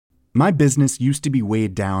My business used to be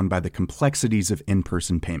weighed down by the complexities of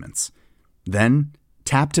in-person payments. Then,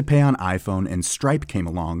 Tap to Pay on iPhone and Stripe came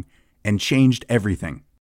along and changed everything.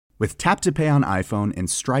 With Tap to Pay on iPhone and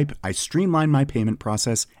Stripe, I streamlined my payment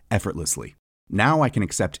process effortlessly. Now I can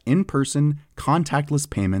accept in-person, contactless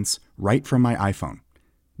payments right from my iPhone.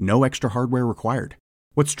 No extra hardware required.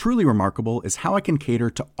 What's truly remarkable is how I can cater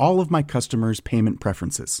to all of my customers' payment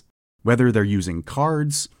preferences. Whether they're using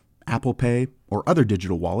cards, Apple Pay, or other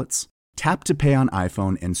digital wallets, Tap to Pay on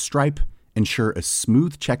iPhone and Stripe ensure a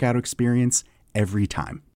smooth checkout experience every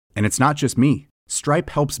time. And it's not just me.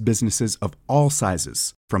 Stripe helps businesses of all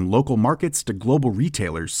sizes, from local markets to global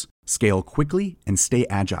retailers, scale quickly and stay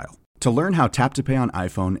agile. To learn how Tap to Pay on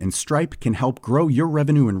iPhone and Stripe can help grow your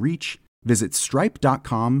revenue and reach, visit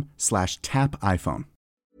stripe.com/tapiphone.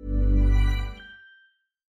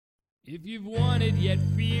 If you've wanted yet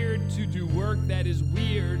feared to do work that is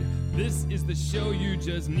weird, this is the show you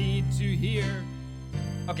just need to hear.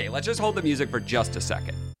 Okay, let's just hold the music for just a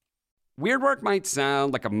second. Weird Work might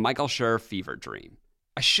sound like a Michael Schur fever dream.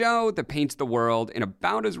 A show that paints the world in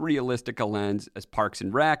about as realistic a lens as Parks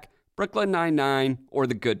and Rec, Brooklyn Nine-Nine, or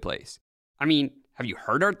The Good Place. I mean, have you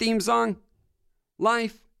heard our theme song?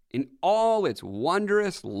 Life, in all its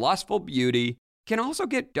wondrous, lustful beauty, can also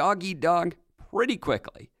get dog-eat-dog pretty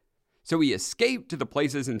quickly. So we escape to the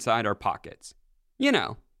places inside our pockets. You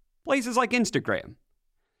know, places like Instagram.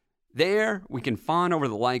 There, we can fawn over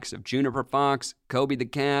the likes of Juniper Fox, Kobe the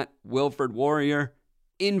cat, Wilfred Warrior,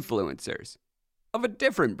 influencers of a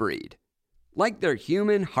different breed. Like their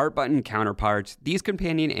human heart-button counterparts, these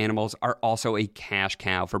companion animals are also a cash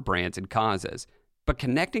cow for brands and causes. But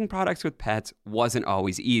connecting products with pets wasn't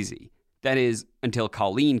always easy. That is, until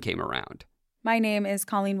Colleen came around. My name is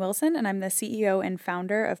Colleen Wilson, and I'm the CEO and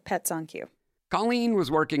founder of Pets on Cue. Colleen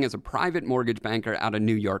was working as a private mortgage banker out of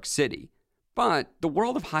New York City. But the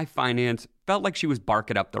world of high finance felt like she was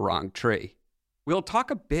barking up the wrong tree. We'll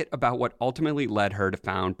talk a bit about what ultimately led her to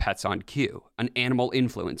found Pets on Cue, an animal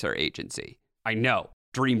influencer agency. I know,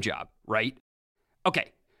 dream job, right?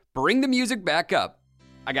 Okay, bring the music back up.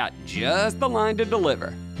 I got just the line to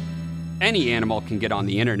deliver. Any animal can get on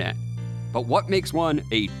the internet, but what makes one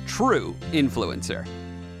a true influencer?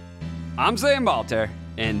 I'm Sam Balter,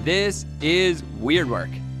 and this is Weird Work.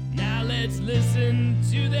 Now let's listen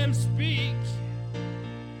to them speak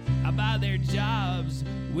about their jobs,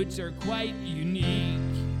 which are quite unique.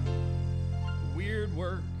 Weird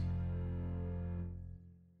Work.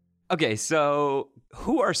 Okay, so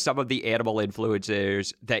who are some of the animal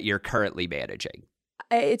influencers that you're currently managing?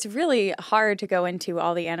 It's really hard to go into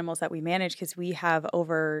all the animals that we manage because we have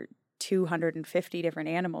over 250 different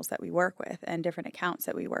animals that we work with and different accounts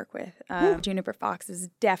that we work with. Juniper Fox is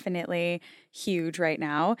definitely huge right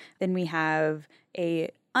now. Then we have a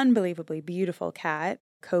unbelievably beautiful cat,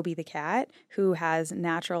 Kobe the cat, who has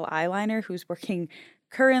natural eyeliner, who's working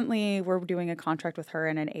currently. We're doing a contract with her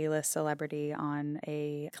and an A-list celebrity on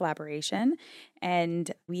a collaboration.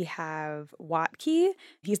 And we have Watki.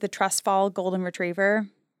 He's the trust fall golden retriever.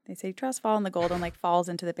 They say trust fall and the golden falls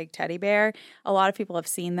into the big teddy bear. A lot of people have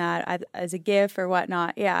seen that as a GIF or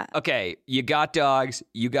whatnot. Yeah. Okay, you got dogs,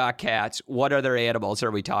 you got cats. What other animals are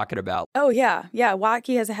we talking about? Oh, yeah. Yeah,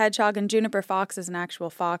 Watki has a hedgehog and Juniper Fox is an actual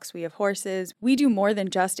fox. We have horses. We do more than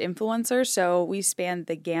just influencers, so we span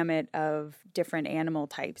the gamut of different animal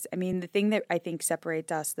types. I mean, the thing that I think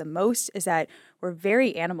separates us the most is that we're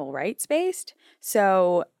very animal rights based.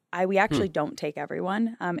 So we actually don't take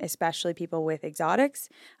everyone, especially people with exotics,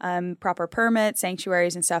 proper permits,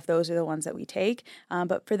 sanctuaries and stuff. Those are the ones that we take.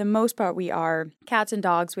 But for the most part, we are cats and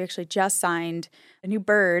dogs. We actually just signed a new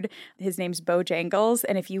bird. His name's Bojangles.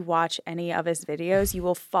 And if you watch any of his videos, you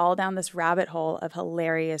will fall down this rabbit hole of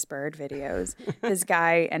hilarious bird videos. This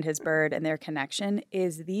guy and his bird and their connection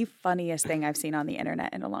is the funniest thing I've seen on the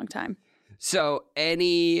internet in a long time. So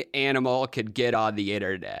any animal could get on the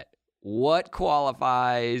internet. What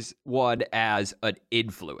qualifies one as an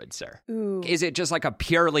influencer? Ooh. Is it just like a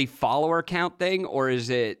purely follower count thing, or is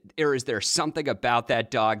there something about that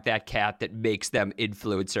dog, that cat that makes them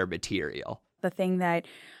influencer material? The thing that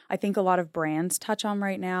I think a lot of brands touch on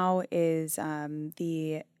right now is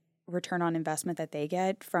the return on investment that they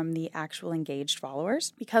get from the actual engaged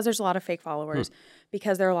followers. Because there's a lot of fake followers,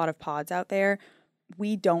 because there are a lot of pods out there,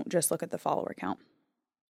 we don't just look at the follower count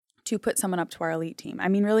to put someone up to our elite team. I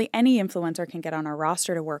mean, really, any influencer can get on our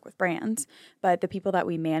roster to work with brands, but the people that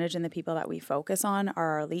we manage and the people that we focus on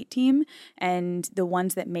are our elite team, and the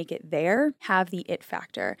ones that make it there have the it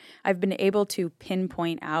factor. I've been able to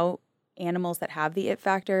pinpoint out animals that have the it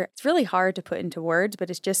factor. It's really hard to put into words, but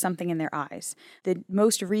it's just something in their eyes. The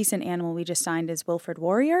most recent animal we just signed is Wilfred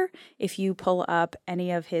Warrior. If you pull up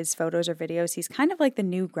any of his photos or videos, he's kind of like the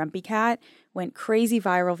new grumpy cat. Went crazy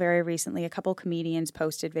viral very recently. A couple comedians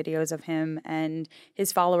posted videos of him, and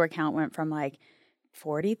his follower count went from like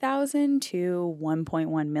 40,000 to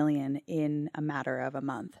 1.1 million in a matter of a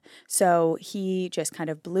month. So he just kind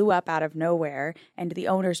of blew up out of nowhere, and the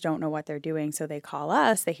owners don't know what they're doing. So they call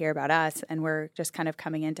us, they hear about us, and we're just kind of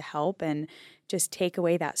coming in to help and just take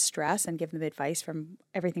away that stress and give them advice from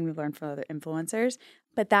everything we've learned from other influencers.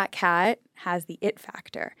 But that cat has the it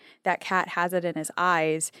factor. That cat has it in his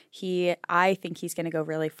eyes. I think he's going to go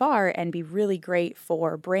really far and be really great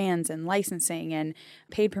for brands and licensing and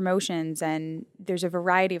paid promotions. And there's a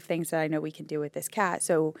variety of things that I know we can do with this cat.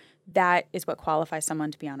 So that is what qualifies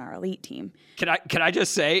someone to be on our elite team. Can I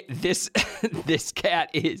just say this cat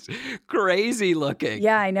is crazy looking.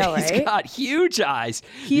 Yeah, I know, right? He's got huge eyes.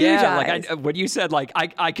 Huge eyes. Like when you said like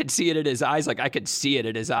I could see it in his eyes, like I could see it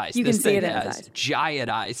in his eyes. You this can see thing it in his has eyes. Giant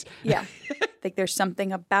eyes. Yeah. Like there's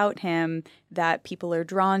something about him that people are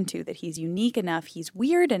drawn to, that he's unique enough, he's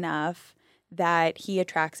weird enough that he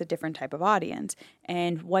attracts a different type of audience.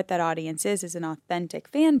 And what that audience is an authentic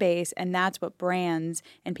fan base, and that's what brands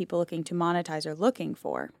and people looking to monetize are looking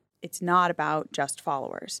for. It's not about just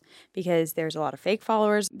followers, because there's a lot of fake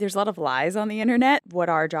followers. There's a lot of lies on the internet. What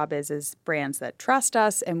our job is brands that trust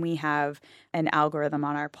us, and we have an algorithm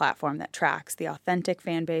on our platform that tracks the authentic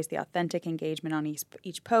fan base, the authentic engagement on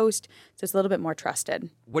each post. So it's a little bit more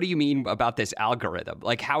trusted. What do you mean about this algorithm?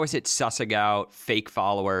 Like, how is it sussing out fake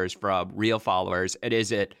followers from real followers? And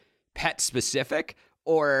is it pet specific,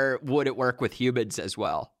 or would it work with humans as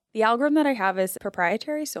well? The algorithm that I have is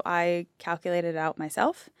proprietary, so I calculated it out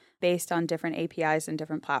myself based on different APIs and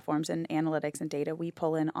different platforms and analytics and data we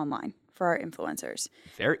pull in online for our influencers.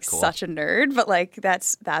 Very cool. Such a nerd, but like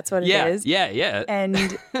that's what it is. Yeah.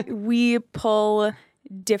 And we pull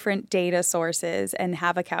different data sources and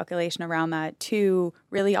have a calculation around that to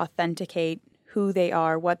really authenticate who they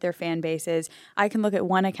are, what their fan base is. I can look at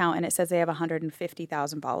one account and it says they have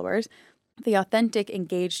 150,000 followers. The authentic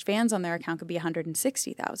engaged fans on their account could be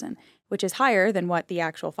 160,000, which is higher than what the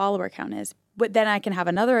actual follower count is. But then I can have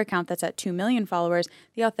another account that's at 2 million followers.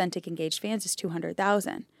 The authentic engaged fans is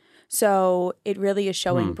 200,000. So it really is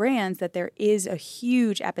showing brands that there is a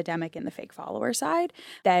huge epidemic in the fake follower side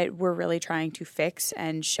that we're really trying to fix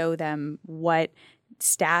and show them what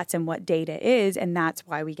stats and what data is, and that's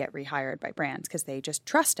why we get rehired by brands, because they just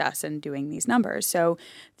trust us in doing these numbers. So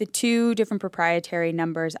the two different proprietary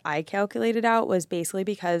numbers I calculated out was basically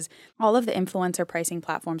because all of the influencer pricing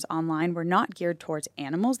platforms online were not geared towards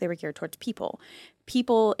animals, they were geared towards people.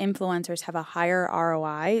 Influencers have a higher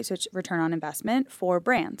ROI, so it's return on investment, for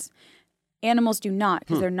brands. Animals do not,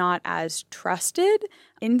 because they're not as trusted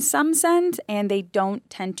in some sense, and they don't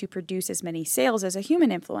tend to produce as many sales as a human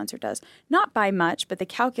influencer does. Not by much, but the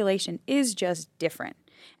calculation is just different.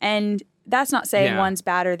 And that's not saying one's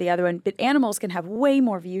bad or the other one, but animals can have way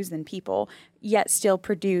more views than people, yet still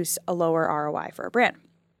produce a lower ROI for a brand.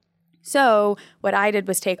 So what I did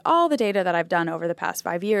was take all the data that I've done over the past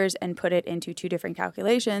 5 years and put it into two different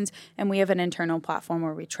calculations, and we have an internal platform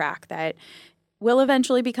where we track that. Will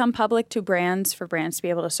eventually become public to brands, for brands to be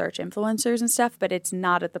able to search influencers and stuff, but it's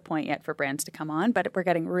not at the point yet for brands to come on, but we're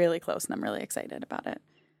getting really close and I'm really excited about it.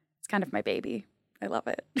 It's kind of my baby. I love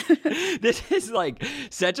it. This is like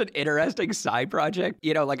such an interesting side project.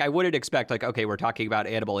 You know, like I wouldn't expect like, okay, we're talking about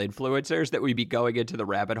animal influencers, that we'd be going into the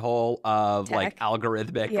rabbit hole of Tech. like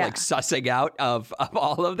algorithmic, like sussing out of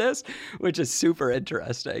all of this, which is super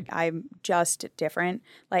interesting. I'm just different.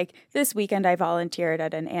 Like this weekend, I volunteered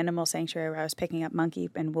at an animal sanctuary where I was picking up monkey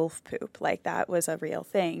and wolf poop. Like that was a real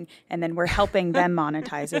thing. And then we're helping them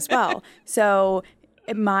monetize as well. So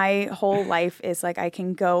my whole life is like I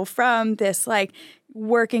can go from this like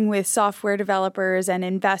working with software developers and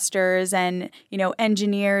investors and, you know,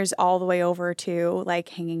 engineers all the way over to like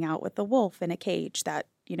hanging out with the wolf in a cage that,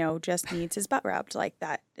 you know, just needs his butt rubbed. Like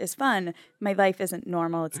that is fun. My life isn't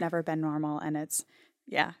normal. It's never been normal. And it's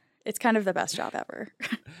kind of the best job ever.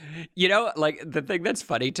 You know, like the thing that's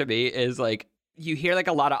funny to me is like, you hear like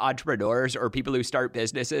a lot of entrepreneurs or people who start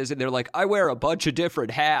businesses and they're like, I wear a bunch of different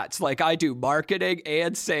hats. Like I do marketing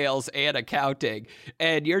and sales and accounting.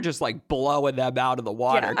 And you're just like blowing them out of the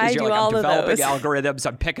water. Because you're like, I'm developing algorithms,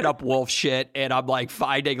 I'm picking up wolf shit, and I'm like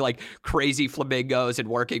finding like crazy flamingos and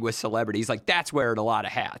working with celebrities. Like that's wearing a lot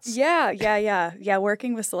of hats. Yeah.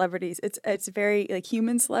 Working with celebrities. It's very like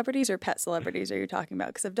human celebrities or pet celebrities are you talking about?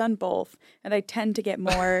 Because I've done both. And I tend to get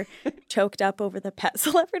more choked up over the pet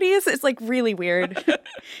celebrities. It's like really weird.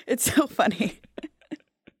 It's so funny.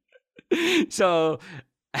 So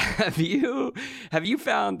have you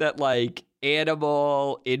found that like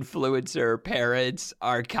animal influencer parents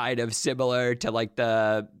are kind of similar to like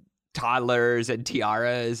the toddlers and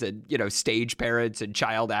tiaras and, you know, stage parents and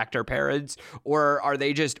child actor parents, or are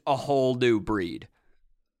they just a whole new breed?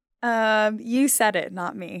 You said it,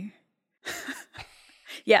 not me.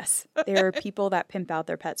 Yes, there are people that pimp out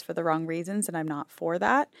their pets for the wrong reasons, and I'm not for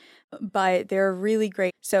that. But they're really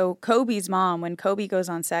great. So Kobe's mom, when Kobe goes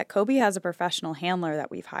on set, Kobe has a professional handler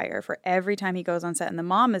that we've hired for every time he goes on set, and the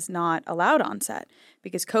mom is not allowed on set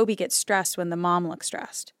because Kobe gets stressed when the mom looks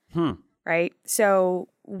stressed. Right? So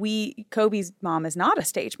Kobe's mom is not a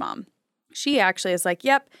stage mom. She actually is like,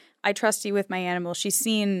 yep, I trust you with my animal. She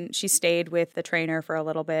stayed with the trainer for a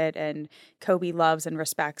little bit, and Kobe loves and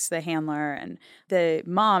respects the handler. And the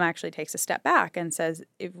mom actually takes a step back and says,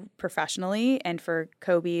 professionally and for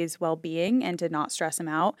Kobe's well-being and to not stress him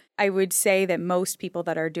out, I would say that most people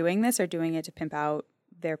that are doing this are doing it to pimp out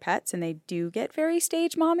their pets, and they do get very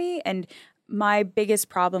stage mommy. And my biggest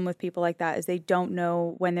problem with people like that is they don't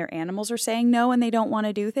know when their animals are saying no and they don't want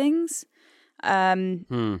to do things. And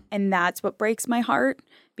that's what breaks my heart,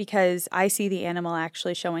 because I see the animal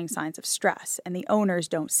actually showing signs of stress and the owners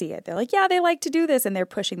don't see it. They're like, yeah, they like to do this, and they're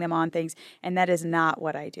pushing them on things. And that is not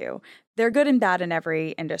what I do. They're good and bad in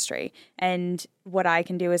every industry. And what I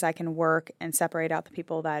can do is I can work and separate out the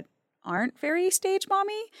people that aren't very stage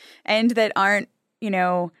mommy and that aren't, you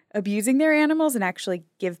know, abusing their animals, and actually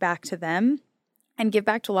give back to them. And give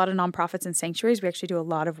back to a lot of nonprofits and sanctuaries. We actually do a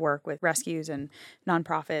lot of work with rescues and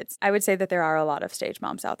nonprofits. I would say that there are a lot of stage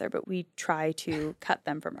moms out there, but we try to cut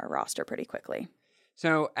them from our roster pretty quickly.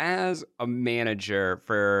 So as a manager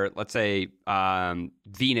for, let's say,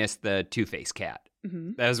 Venus, the Two-Faced cat,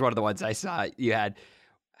 that was one of the ones I saw you had.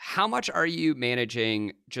 How much are you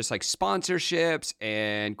managing just like sponsorships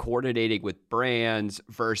and coordinating with brands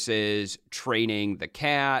versus training the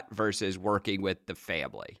cat versus working with the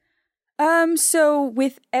family? So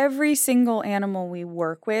with every single animal we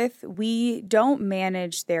work with, we don't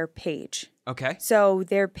manage their page. Okay. So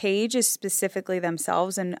their page is specifically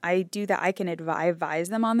themselves, and I do that. I can advise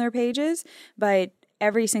them on their pages, but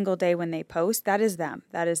every single day when they post, that is them.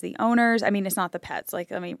 That is the owners. I mean, it's not the pets.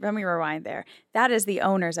 Like, let me rewind there. That is the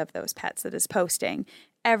owners of those pets that is posting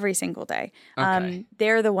every single day. Okay.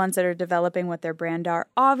 They're the ones that are developing what their brand are,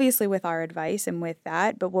 obviously with our advice and with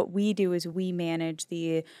that. But what we do is we manage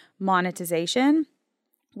the monetization.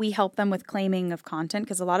 We help them with claiming of content,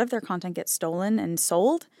 because a lot of their content gets stolen and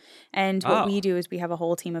sold. And what we do is we have a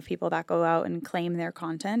whole team of people that go out and claim their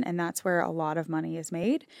content, and that's where a lot of money is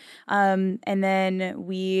made. And then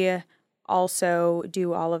we also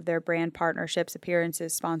do all of their brand partnerships,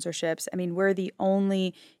 appearances, sponsorships. I mean, we're the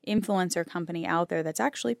only influencer company out there that's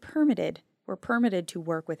actually permitted. We're permitted to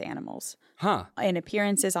work with animals in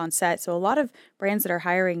appearances on set. So a lot of brands that are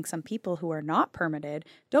hiring some people who are not permitted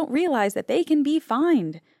don't realize that they can be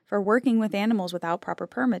fined for working with animals without proper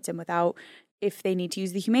permits and without, if they need to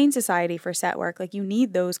use the Humane Society for set work. Like, you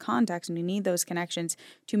need those contacts and you need those connections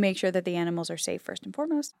to make sure that the animals are safe first and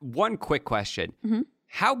foremost. One quick question.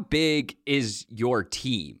 How big is your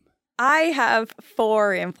team? I have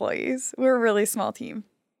 4 employees. We're a really small team.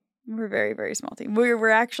 We're a very, very small team. We're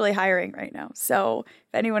actually hiring right now. So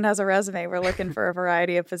if anyone has a resume, we're looking for a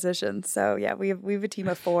variety of positions. So yeah, we have a team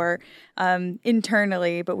of 4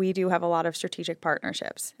 internally, but we do have a lot of strategic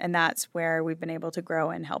partnerships. And that's where we've been able to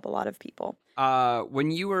grow and help a lot of people.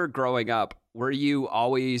 When you were growing up, were you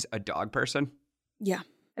always a dog person? Yeah,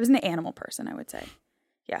 I was an animal person, I would say.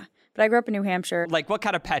 Yeah, but I grew up in New Hampshire. Like, what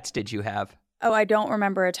kind of pets did you have? Oh, I don't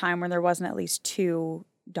remember a time when there wasn't at least 2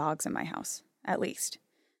 dogs in my house, at least.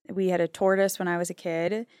 We had a tortoise when I was a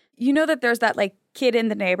kid. You know that there's that like kid in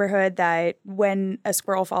the neighborhood that when a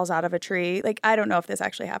squirrel falls out of a tree, like, I don't know if this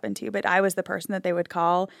actually happened to you, but I was the person that they would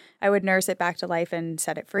call. I would nurse it back to life and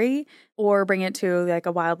set it free, or bring it to like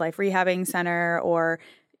a wildlife rehabbing center. Or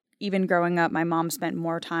even growing up, my mom spent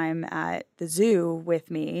more time at the zoo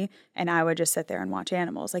with me, and I would just sit there and watch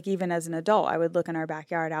animals. Like, even as an adult, I would look in our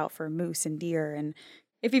backyard out for moose and deer. And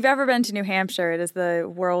if you've ever been to New Hampshire, it is the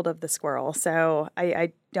world of the squirrel. So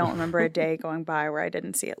I don't remember a day going by where I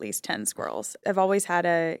didn't see at least 10 squirrels. I've always had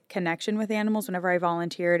a connection with animals. Whenever I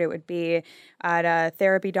volunteered, it would be at a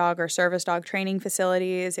therapy dog or service dog training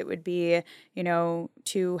facilities. It would be, you know,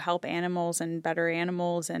 to help animals and better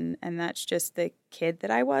animals. And that's just the kid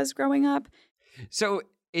that I was growing up. So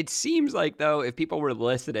it seems like, though, if people were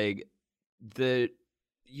listening,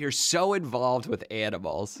 you're so involved with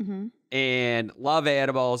animals and love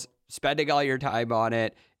animals, spending all your time on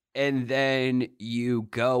it, and then you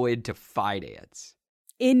go into finance.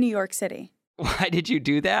 In New York City. Why did you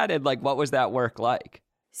do that? And like, what was that work like?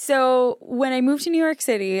 So when I moved to New York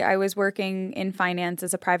City, I was working in finance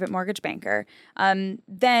as a private mortgage banker.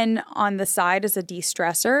 Then on the side as a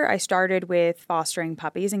de-stressor, I started with fostering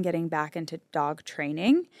puppies and getting back into dog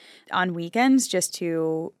training on weekends just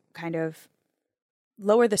to kind of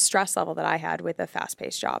lower the stress level that I had with a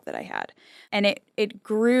fast-paced job that I had. And it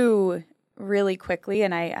grew really quickly,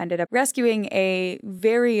 and I ended up rescuing a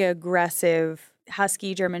very aggressive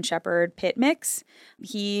Husky German Shepherd pit mix.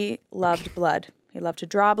 He loved blood. He loved to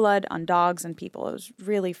draw blood on dogs and people. It was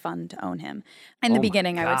really fun to own him in the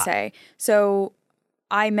beginning, I would say. So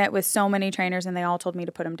I met with so many trainers and they all told me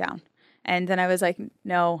to put him down. And then I was like,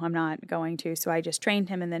 no, I'm not going to. So I just trained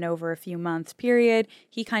him. And then over a few months period,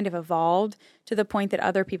 he kind of evolved to the point that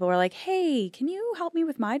other people were like, hey, can you help me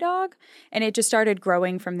with my dog? And it just started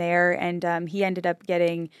growing from there. And he ended up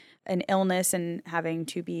getting an illness and having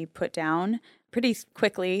to be put down pretty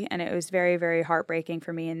quickly. And it was very, very heartbreaking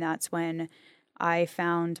for me. And that's when I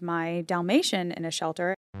found my Dalmatian in a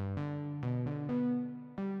shelter.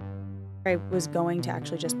 I was going to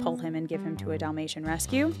actually just pull him and give him to a Dalmatian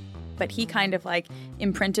rescue, but he kind of like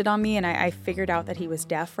imprinted on me, and I figured out that he was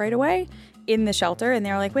deaf right away in the shelter. And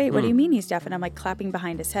they were like, wait, what do you mean he's deaf? And I'm like clapping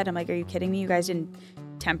behind his head. I'm like, are you kidding me? You guys didn't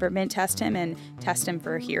temperament test him and test him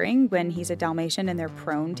for hearing when he's a Dalmatian and they're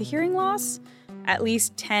prone to hearing loss? At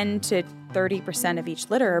least 10 to 30% of each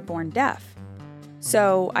litter are born deaf.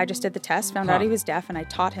 So I just did the test, found out he was deaf, and I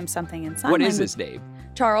taught him something in sign language. What is his name?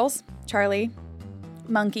 Charles, Charlie,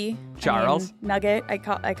 Monkey, Charles, Nugget. I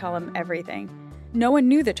call him everything. No one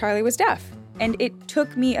knew that Charlie was deaf, and it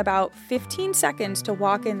took me about 15 seconds to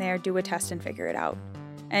walk in there, do a test, and figure it out,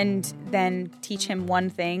 and then teach him one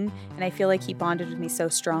thing. And I feel like he bonded with me so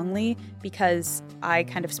strongly because I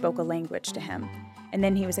kind of spoke a language to him. And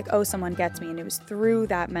then he was like, oh, someone gets me. And it was through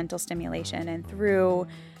that mental stimulation and through,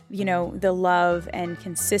 you know, the love and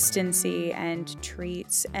consistency and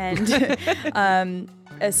treats and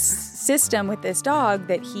a system with this dog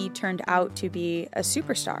that he turned out to be a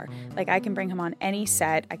superstar. Like, I can bring him on any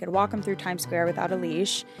set. I could walk him through Times Square without a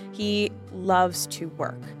leash. He loves to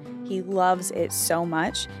work. He loves it so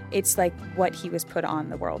much. It's like what he was put on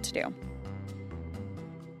the world to do.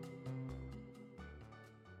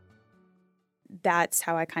 That's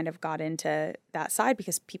how I kind of got into that side,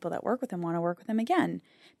 because people that work with him want to work with him again.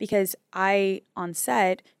 Because I, on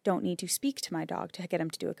set, don't need to speak to my dog to get him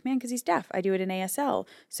to do a command because he's deaf. I do it in ASL.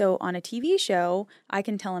 So on a TV show, I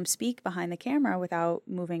can tell him speak behind the camera without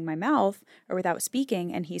moving my mouth or without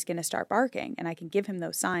speaking, and he's going to start barking. And I can give him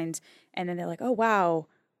those signs. And then they're like, oh, wow,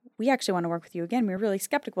 we actually want to work with you again. We were really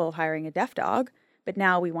skeptical of hiring a deaf dog, but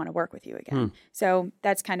now we want to work with you again. So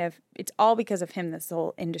that's kind of, it's all because of him this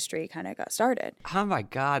whole industry kind of got started. Oh my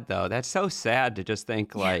God, though. That's so sad to just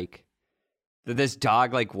think like that this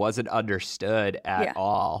dog like wasn't understood at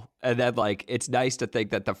all. And then like, it's nice to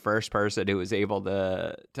think that the first person who was able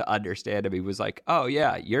to understand him, he was like, oh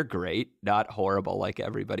yeah, you're great, not horrible like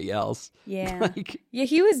everybody else. Yeah. Yeah,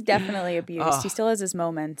 he was definitely abused. He still has his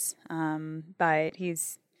moments. But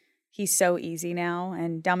he's so easy now,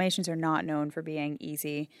 and Dalmatians are not known for being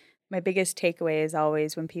easy. My biggest takeaway is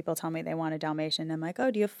always when people tell me they want a Dalmatian, I'm like, oh,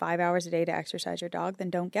 do you have 5 hours a day to exercise your dog? Then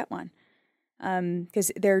don't get one.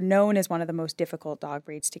 Because they're known as one of the most difficult dog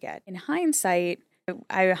breeds to get. In hindsight,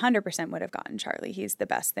 I 100% would have gotten Charlie. He's the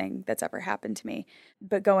best thing that's ever happened to me.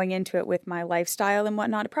 But going into it with my lifestyle and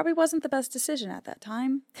whatnot, it probably wasn't the best decision at that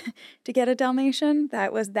time to get a Dalmatian.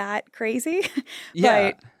 That was that crazy.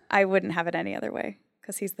 Yeah. But I wouldn't have it any other way,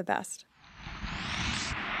 because he's the best.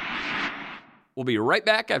 We'll be right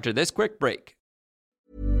back after this quick break.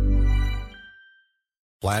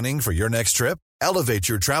 Planning for your next trip? Elevate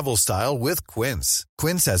your travel style with Quince.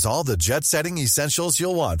 Quince has all the jet-setting essentials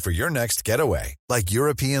you'll want for your next getaway, like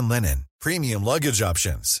European linen, premium luggage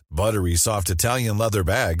options, buttery soft Italian leather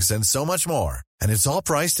bags, and so much more. And it's all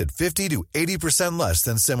priced at 50 to 80% less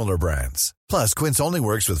than similar brands. Plus, Quince only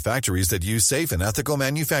works with factories that use safe and ethical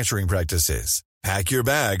manufacturing practices. Pack your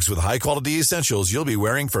bags with high-quality essentials you'll be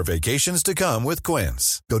wearing for vacations to come with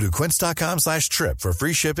Quince. Go to quince.com/trip for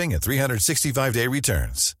free shipping and 365-day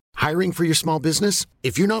returns. Hiring for your small business?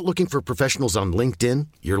 If you're not looking for professionals on LinkedIn,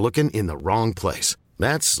 you're looking in the wrong place.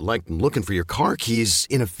 That's like looking for your car keys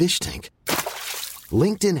in a fish tank.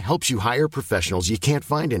 LinkedIn helps you hire professionals you can't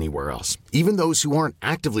find anywhere else, even those who aren't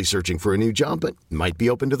actively searching for a new job but might be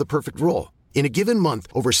open to the perfect role. In a given month,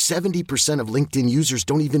 over 70% of LinkedIn users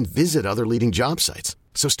don't even visit other leading job sites.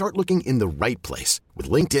 So start looking in the right place. With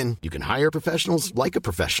LinkedIn, you can hire professionals like a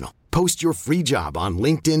professional. Post your free job on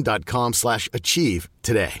linkedin.com/achieve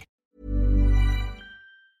today.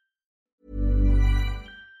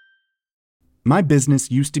 My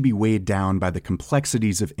business used to be weighed down by the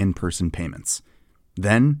complexities of in-person payments.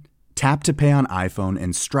 Then, Tap to Pay on iPhone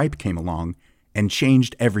and Stripe came along and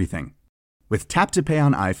changed everything. With Tap to Pay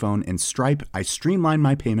on iPhone and Stripe, I streamlined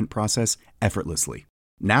my payment process effortlessly.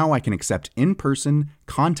 Now I can accept in-person,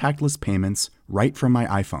 contactless payments right from my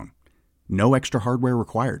iPhone. No extra hardware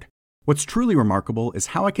required. What's truly remarkable is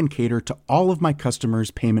how I can cater to all of my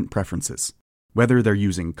customers' payment preferences. Whether they're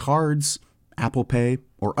using cards, Apple Pay,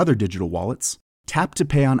 or other digital wallets, Tap to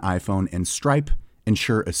Pay on iPhone and Stripe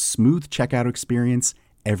ensure a smooth checkout experience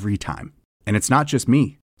every time. And it's not just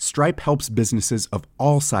me. Stripe helps businesses of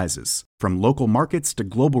all sizes, from local markets to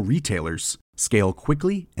global retailers, scale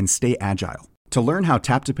quickly and stay agile. To learn how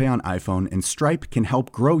Tap to Pay on iPhone and Stripe can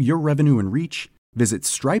help grow your revenue and reach, visit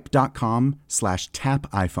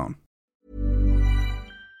stripe.com/tapiphone.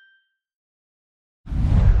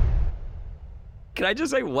 Can I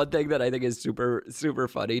just say one thing that I think is super, super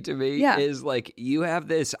funny to me? Yeah. Is like you have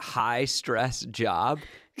this high stress job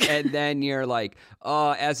and then you're like,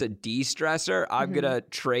 oh, as a de-stressor, I'm going to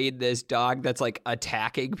trade this dog that's like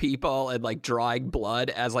attacking people and like drawing blood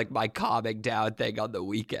as like my calming down thing on the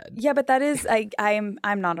weekend. Yeah, but that is I'm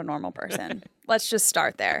not a normal person. Let's just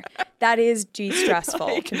start there. That is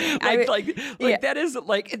de-stressful to me.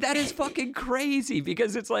 That is fucking crazy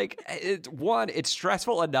because it's like, it's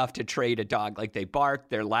stressful enough to trade a dog. Like they bark,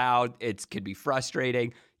 they're loud, it can be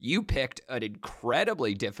frustrating. You picked an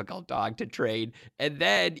incredibly difficult dog to train, and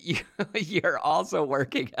then you're also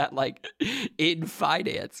working at like in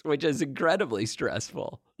finance, which is incredibly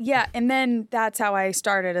stressful. Yeah, and then that's how I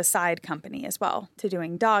started a side company as well to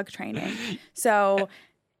doing dog training. So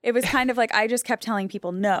it was kind of like I just kept telling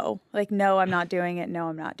people no, like, no, I'm not doing it. No,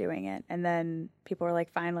 I'm not doing it. And then people were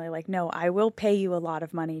like, finally, like, no, I will pay you a lot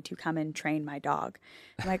of money to come and train my dog.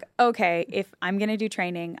 I'm like, okay, if I'm going to do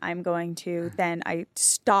training, I'm going to, then I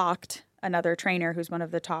stalked another trainer who's one of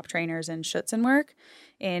the top trainers in Schutzen work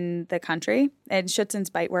in the country. And Schutzen's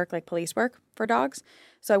bite work, like police work for dogs.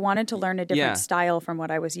 So I wanted to learn a different style from what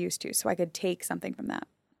I was used to so I could take something from that.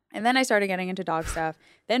 And then I started getting into dog stuff.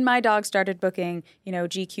 Then my dog started booking,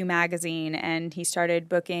 GQ magazine, and he started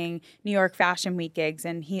booking New York Fashion Week gigs,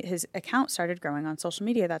 and his account started growing on social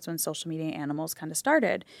media. That's when social media animals kind of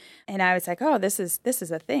started. And I was like, oh, this is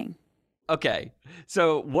a thing. Okay.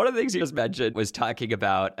 So one of the things you just mentioned was talking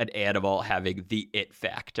about an animal having the it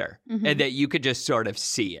factor and that you could just sort of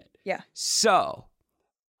see it. Yeah. So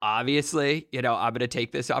obviously, I'm going to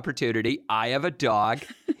take this opportunity. I have a dog.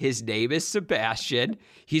 His name is Sebastian.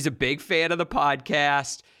 He's a big fan of the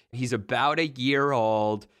podcast. He's about a year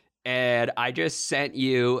old. And I just sent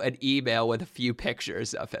you an email with a few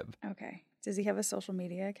pictures of him. Okay. Does he have a social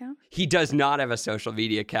media account? He does not have a social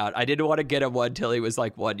media account. I didn't want to get him one till he was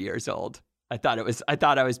like 1 year old. I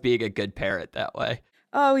thought I was being a good parent that way.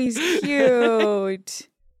 Oh, he's cute.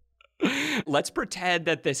 Let's pretend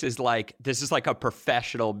that this is like a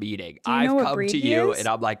professional meeting. Do you know what I've come breed to he you is? and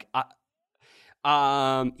I'm like,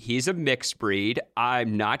 he's a mixed breed.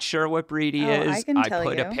 I'm not sure what breed he is. I can tell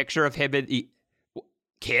put you. a picture of him in the.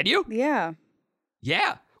 Can you? Yeah.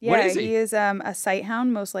 Yeah. Yeah, What is he? He is a Sighthound,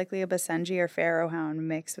 most likely a Basenji or Pharaoh Hound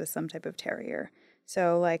mixed with some type of terrier.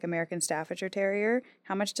 So like American Staffordshire Terrier.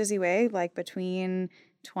 How much does he weigh? Like between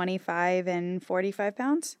 25 and 45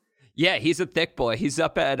 pounds? Yeah, he's a thick boy. He's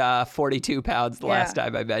up at 42 pounds the last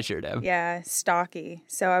time I measured him. Yeah, stocky.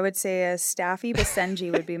 So I would say a Staffy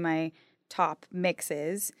Basenji would be my top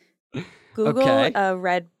mixes. Google a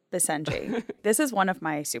red Basenji. This is one of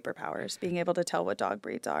my superpowers, being able to tell what dog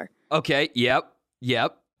breeds are. Okay. Yep.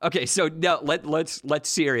 Okay. So no, let's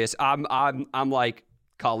serious. I'm like,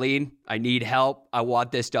 Colleen, I need help. I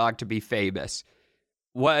want this dog to be famous.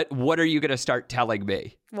 What are you going to start telling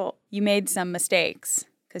me? Well, you made some mistakes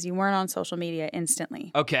because you weren't on social media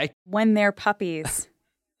instantly. Okay. When they're puppies,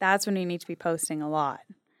 that's when you need to be posting a lot.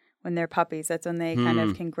 When they're puppies, that's when they kind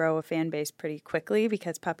of can grow a fan base pretty quickly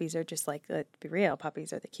because puppies are just like, let's be real,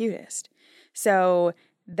 puppies are the cutest. So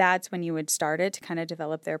that's when you would start it to kind of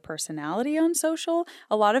develop their personality on social.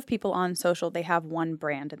 A lot of people on social, they have one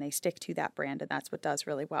brand and they stick to that brand, and that's what does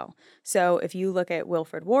really well. So if you look at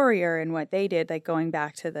Wilfred Warrior and what they did, like going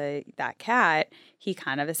back to that cat, he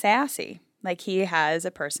kind of is sassy. Like he has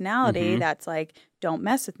a personality that's like, don't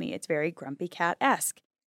mess with me. It's very grumpy cat-esque.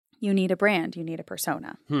 You need a brand. You need a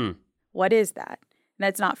persona. What is that? And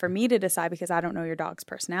that's not for me to decide because I don't know your dog's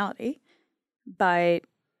personality. But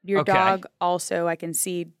your dog also, I can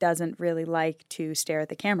see, doesn't really like to stare at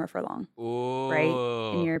the camera for long. Ooh.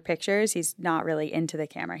 Right? In your pictures, he's not really into the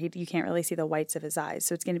camera. You can't really see the whites of his eyes.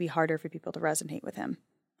 So it's going to be harder for people to resonate with him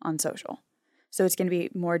on social. So it's going to be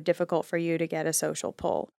more difficult for you to get a social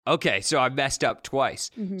pull. Okay, so I messed up twice.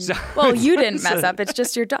 So, Well, you didn't mess up. It's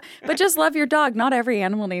just your dog. But just love your dog. Not every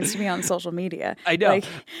animal needs to be on social media. I know.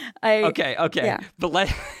 Okay. Yeah. But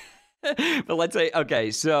let's say, okay,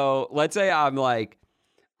 so let's say I'm like,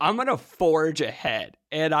 I'm going to forge ahead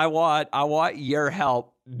and I want your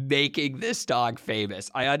help making this dog famous.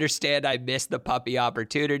 I understand I missed the puppy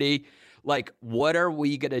opportunity. Like, what are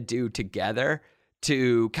we going to do together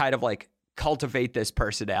to kind of like cultivate this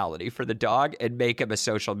personality for the dog and make him a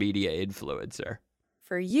social media influencer?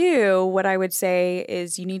 For you, what I would say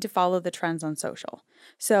is you need to follow the trends on social.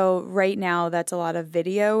 So right now, that's a lot of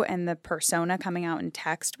video and the persona coming out in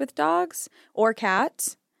text with dogs or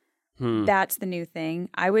cats. That's the new thing.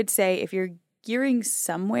 I would say if you're gearing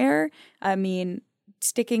somewhere,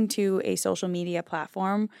 sticking to a social media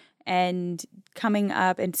platform and coming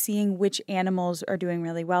up and seeing which animals are doing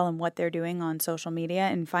really well and what they're doing on social media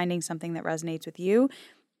and finding something that resonates with you.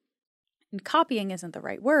 And copying isn't the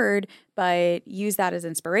right word, but use that as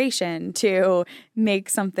inspiration to make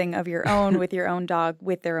something of your own with your own dog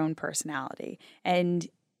with their own personality. And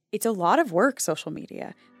it's a lot of work, social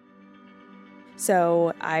media.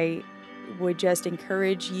 So I would just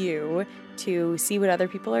encourage you to see what other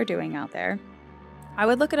people are doing out there. I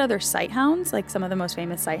would look at other sight hounds, like some of the most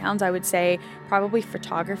famous sight hounds. I would say probably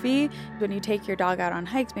photography. When you take your dog out on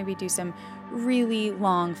hikes, maybe do some really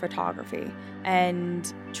long photography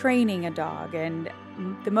and training a dog. And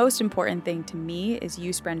the most important thing to me is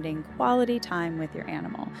you spending quality time with your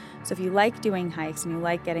animal. So if you like doing hikes and you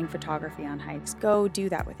like getting photography on hikes, go do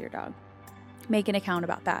that with your dog. Make an account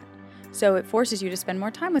about that. So it forces you to spend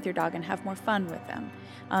more time with your dog and have more fun with them.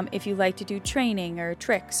 If you like to do training or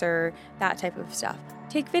tricks or that type of stuff,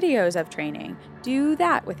 take videos of training. Do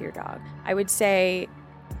that with your dog. I would say,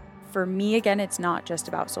 for me, again, it's not just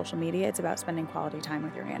about social media. It's about spending quality time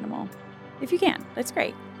with your animal. If you can, that's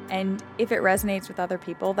great. And if it resonates with other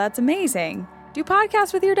people, that's amazing. Do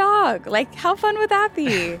podcasts with your dog. Like, how fun would that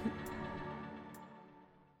be?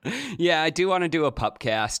 Yeah, I do want to do a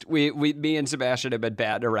pupcast. Me and Sebastian have been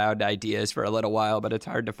batting around ideas for a little while, but it's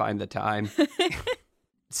hard to find the time.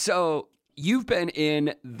 So you've been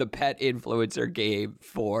in the pet influencer game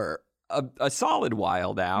for a solid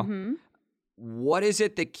while now. Mm-hmm. What is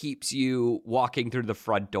it that keeps you walking through the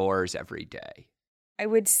front doors every day? I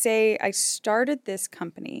would say I started this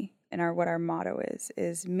company, and what our motto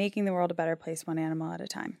is making the world a better place one animal at a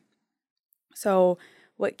time. So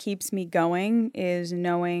what keeps me going is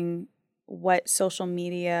knowing what social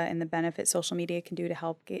media and the benefit social media can do to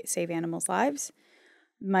help save animals' lives.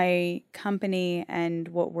 My company and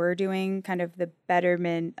what we're doing, kind of the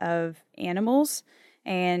betterment of animals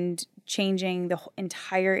and changing the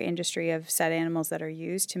entire industry of set animals that are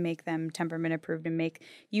used to make them temperament approved and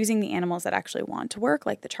using the animals that actually want to work,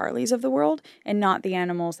 like the Charlies of the world, and not the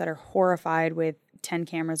animals that are horrified with 10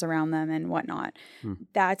 cameras around them and whatnot.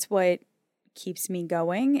 That's what keeps me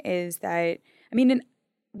going, is that,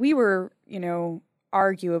 we were,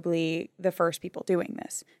 arguably the first people doing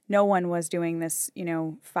this. No one was doing this,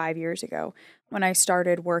 5 years ago when I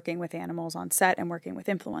started working with animals on set and working with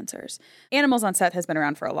influencers. Animals on set has been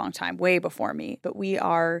around for a long time, way before me, but we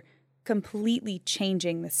are completely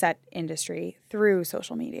changing the set industry through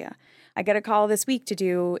social media. I got a call this week to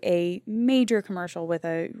do a major commercial with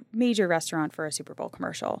a major restaurant for a Super Bowl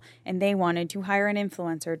commercial, and they wanted to hire an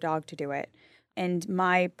influencer dog to do it. And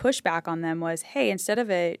my pushback on them was, hey, instead of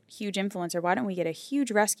a huge influencer, why don't we get a huge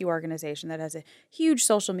rescue organization that has a huge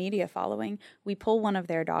social media following? We pull one of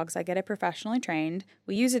their dogs, I get it professionally trained,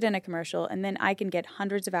 we use it in a commercial, and then I can get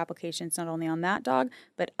hundreds of applications not only on that dog,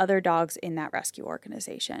 but other dogs in that rescue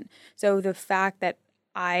organization. So the fact that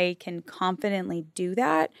I can confidently do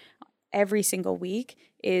that every single week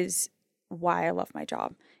is why I love my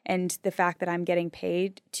job. And the fact that I'm getting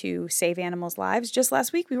paid to save animals' lives. Just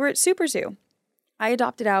last week, we were at Super Zoo. I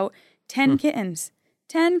adopted out 10 kittens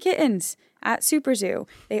at Super Zoo.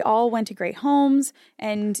 They all went to great homes,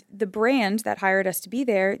 and the brand that hired us to be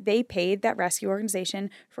there, they paid that rescue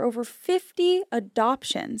organization for over 50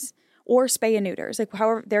 adoptions or spay and neuters. Like,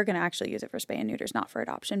 however, they're going to actually use it for spay and neuters, not for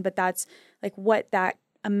adoption, but that's like what that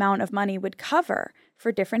amount of money would cover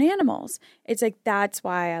for different animals. It's like, that's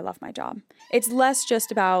why I love my job. It's less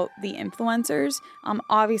just about the influencers.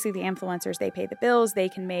 Obviously the influencers, they pay the bills. They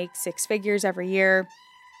can make 6 figures every year.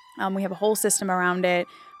 We have a whole system around it,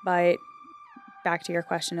 but back to your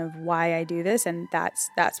question of why I do this, and that's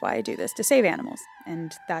why I do this, to save animals.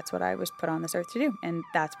 And that's what I was put on this earth to do. And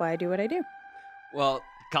that's why I do what I do. Well,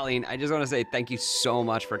 Colleen, I just want to say thank you so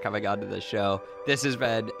much for coming on to the show. This has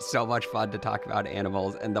been so much fun to talk about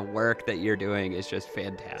animals, and the work that you're doing is just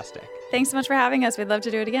fantastic. Thanks so much for having us. We'd love to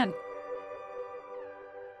do it again.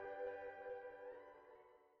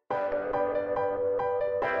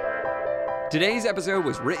 Today's episode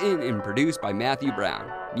was written and produced by Matthew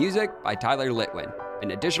Brown. Music by Tyler Litwin,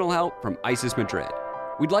 and additional help from Isis Madrid.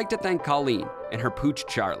 We'd like to thank Colleen and her pooch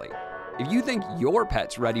Charlie. If you think your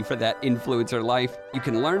pet's ready for that influencer life, you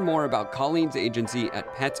can learn more about Colleen's agency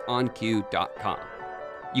at petsonq.com.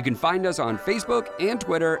 You can find us on Facebook and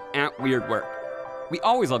Twitter at Weird Work. We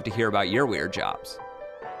always love to hear about your weird jobs.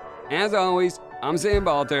 As always, I'm Sam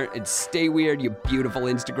Balter, and stay weird, you beautiful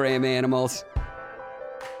Instagram animals.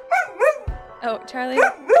 Oh, Charlie,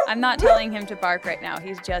 I'm not telling him to bark right now.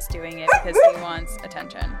 He's just doing it because he wants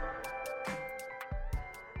attention.